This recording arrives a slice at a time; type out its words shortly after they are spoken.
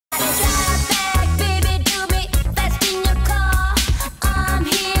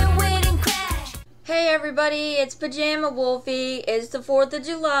everybody, it's Pajama Wolfie. It's the 4th of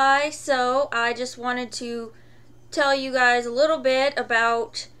July, so I just wanted to tell you guys a little bit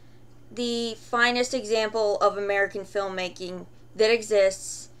about the finest example of American filmmaking that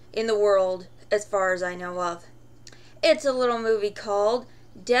exists in the world as far as I know of. It's a little movie called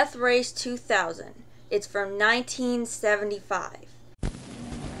Death Race 2000. It's from 1975.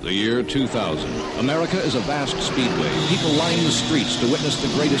 The year 2000. America is a vast speedway. People line the streets to witness the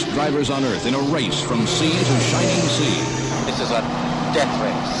greatest drivers on earth in a race from sea to shining sea. This is a death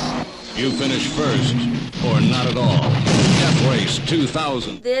race. You finish first, or not at all. Death Race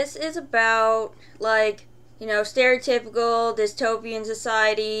 2000. This is about, stereotypical dystopian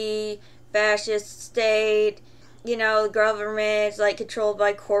society, fascist state, the government's, controlled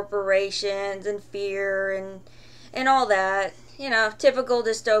by corporations and fear and all that. Typical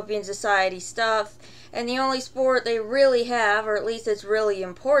dystopian society stuff. And the only sport they really have, or at least it's really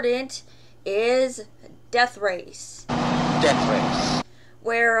important, is Death Race. Death race.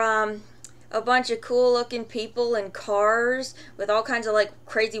 Where a bunch of cool looking people in cars with all kinds of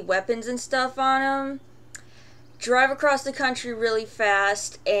crazy weapons and stuff on them drive across the country really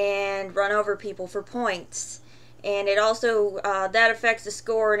fast and run over people for points. And it also, that affects the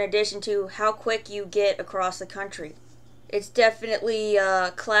score in addition to how quick you get across the country. It's definitely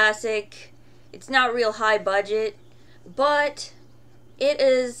classic. It's not real high budget, but it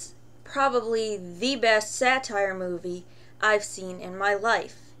is probably the best satire movie I've seen in my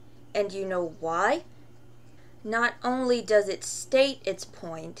life. And you know why? Not only does it state its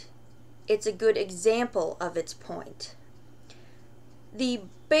point, it's a good example of its point. The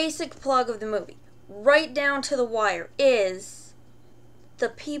basic plug of the movie, right down to the wire, is the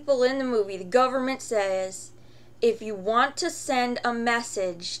people in the movie, the government says, if you want to send a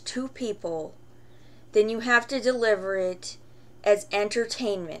message to people, then you have to deliver it as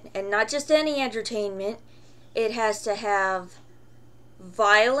entertainment. And not just any entertainment. It has to have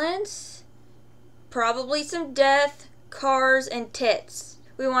violence, probably some death, cars, and tits.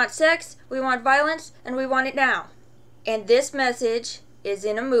 We want sex, we want violence, and we want it now. And this message is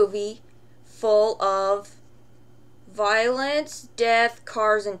in a movie full of violence, death,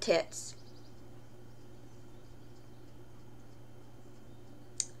 cars, and tits.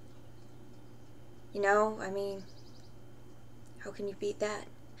 How can you beat that?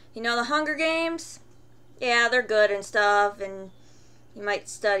 The Hunger Games? Yeah, they're good and stuff, and you might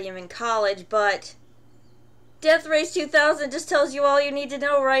study them in college, but Death Race 2000 just tells you all you need to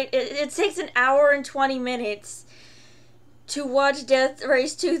know, right? It takes an hour and 20 minutes to watch Death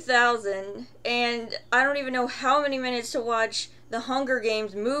Race 2000, and I don't even know how many minutes to watch the Hunger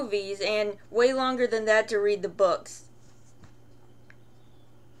Games movies, and way longer than that to read the books.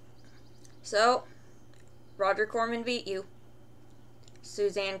 So, Roger Corman beat you.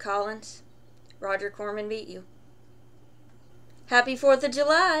 Suzanne Collins, Roger Corman beat you. Happy 4th of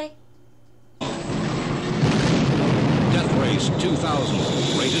July! Death Race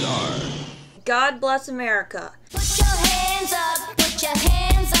 2000. Rated R. God bless America. Put your hands up, put your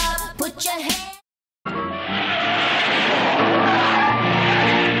hands up, put your hands up.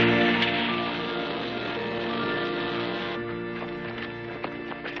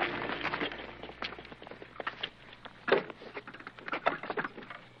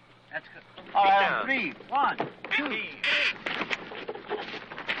 That's good. All right, breathe.